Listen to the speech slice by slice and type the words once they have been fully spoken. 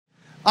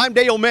I'm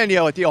Dale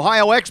Minyo at the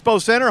Ohio Expo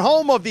Center,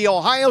 home of the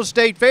Ohio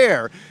State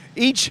Fair.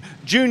 Each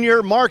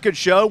junior market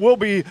show will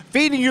be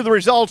feeding you the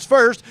results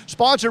first,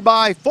 sponsored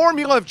by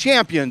Formula of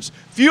Champions,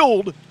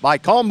 fueled by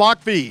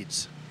Kalmbach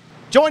Feeds.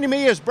 Joining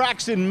me is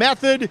Braxton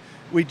Method.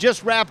 We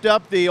just wrapped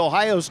up the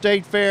Ohio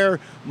State Fair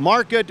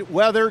Market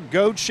Weather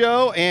Goat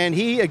Show, and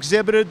he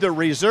exhibited the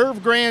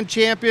Reserve Grand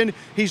Champion.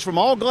 He's from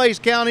Auglaize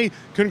County.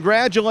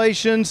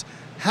 Congratulations.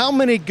 How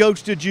many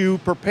goats did you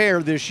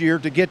prepare this year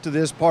to get to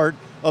this part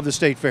of the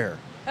State Fair?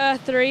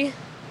 3.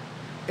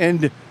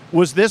 And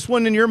was this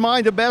one, in your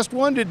mind, the best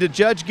one? Did the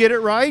judge get it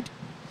right?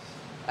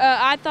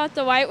 I thought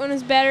the white one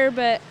was better,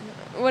 but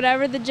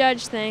whatever the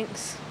judge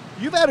thinks.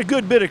 You've had a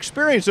good bit of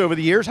experience over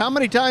the years. How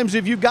many times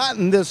have you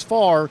gotten this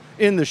far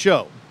in the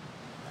show?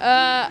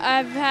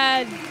 I've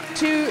had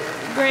 2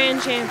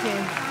 grand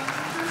champions.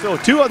 So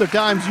 2 other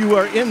times you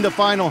are in the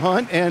final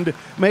hunt and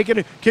making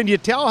it. Can you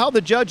tell how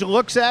the judge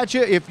looks at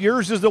you if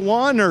yours is the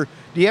one, or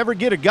do you ever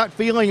get a gut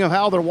feeling of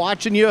how they're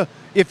watching you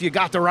if you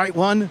got the right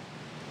one?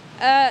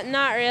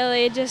 Not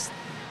really. Just,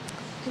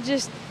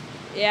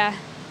 yeah.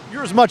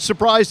 You're as much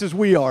surprised as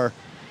we are.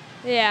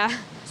 Yeah.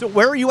 So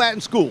where are you at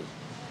in school?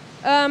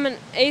 In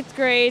 8th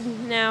grade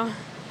now.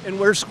 And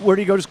where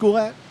do you go to school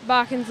at?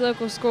 Botkin's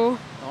local school.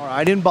 All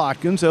right, in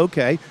Botkin's,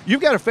 okay.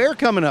 You've got a fair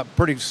coming up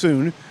pretty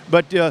soon,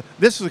 but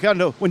this is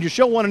kind of, when you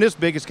show one this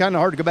big, it's kind of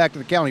hard to go back to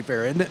the county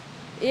fair, isn't it?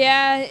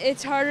 Yeah,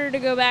 it's harder to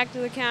go back to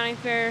the county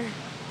fair.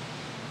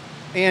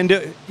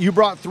 And you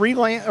brought 3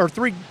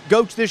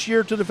 goats this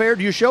year to the fair.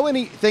 Do you show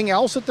anything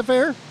else at the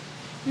fair?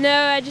 No,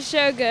 I just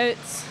show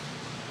goats.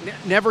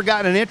 Never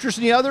got an interest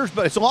in the others,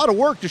 but it's a lot of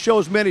work to show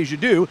as many as you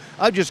do.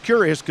 I'm just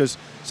curious because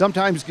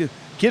sometimes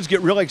kids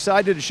get really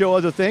excited to show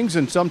other things,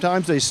 and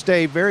sometimes they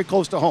stay very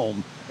close to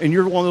home. And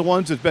you're one of the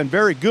ones that's been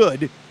very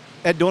good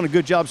at doing a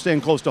good job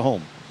staying close to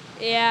home.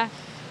 Yeah.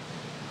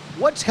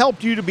 What's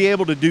helped you to be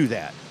able to do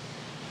that?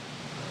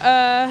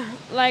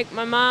 Like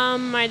my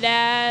mom, my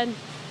dad,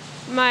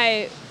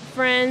 my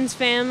friends,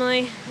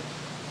 family.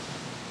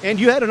 And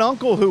you had an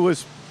uncle who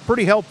was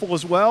pretty helpful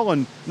as well,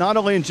 and not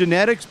only in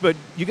genetics, but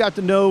you got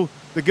to know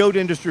the goat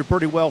industry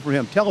pretty well from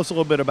him. Tell us a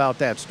little bit about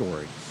that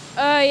story.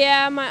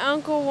 Yeah, my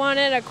uncle won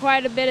it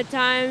quite a bit of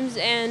times,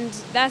 and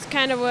that's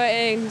kind of what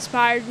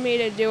inspired me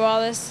to do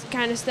all this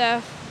kind of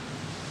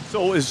stuff.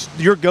 So is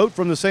your goat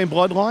from the same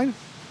bloodline?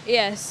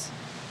 Yes.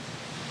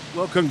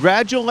 Well,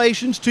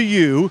 congratulations to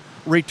you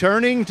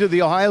returning to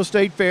the Ohio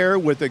State Fair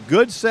with a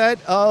good set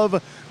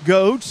of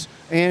goats,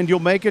 and you'll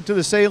make it to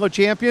the Sale of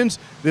Champions.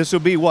 This will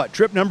be what,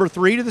 trip number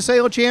 3 to the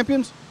Sale of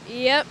Champions?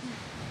 Yep.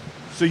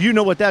 So you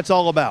know what that's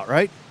all about,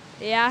 right?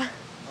 Yeah.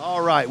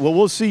 All right, well,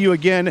 we'll see you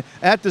again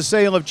at the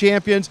Sale of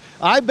Champions.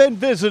 I've been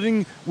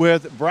visiting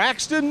with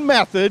Braxton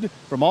Method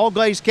from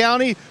Auglaize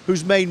County,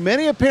 who's made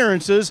many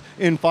appearances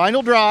in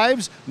final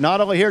drives,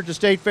 not only here at the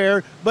State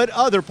Fair, but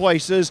other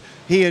places.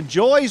 He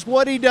enjoys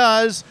what he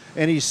does,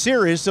 and he's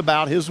serious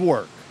about his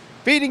work.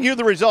 Feeding you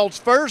the results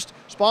first,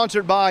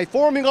 sponsored by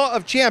Formula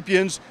of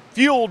Champions,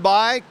 fueled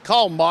by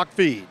Kalmbach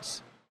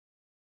Feeds.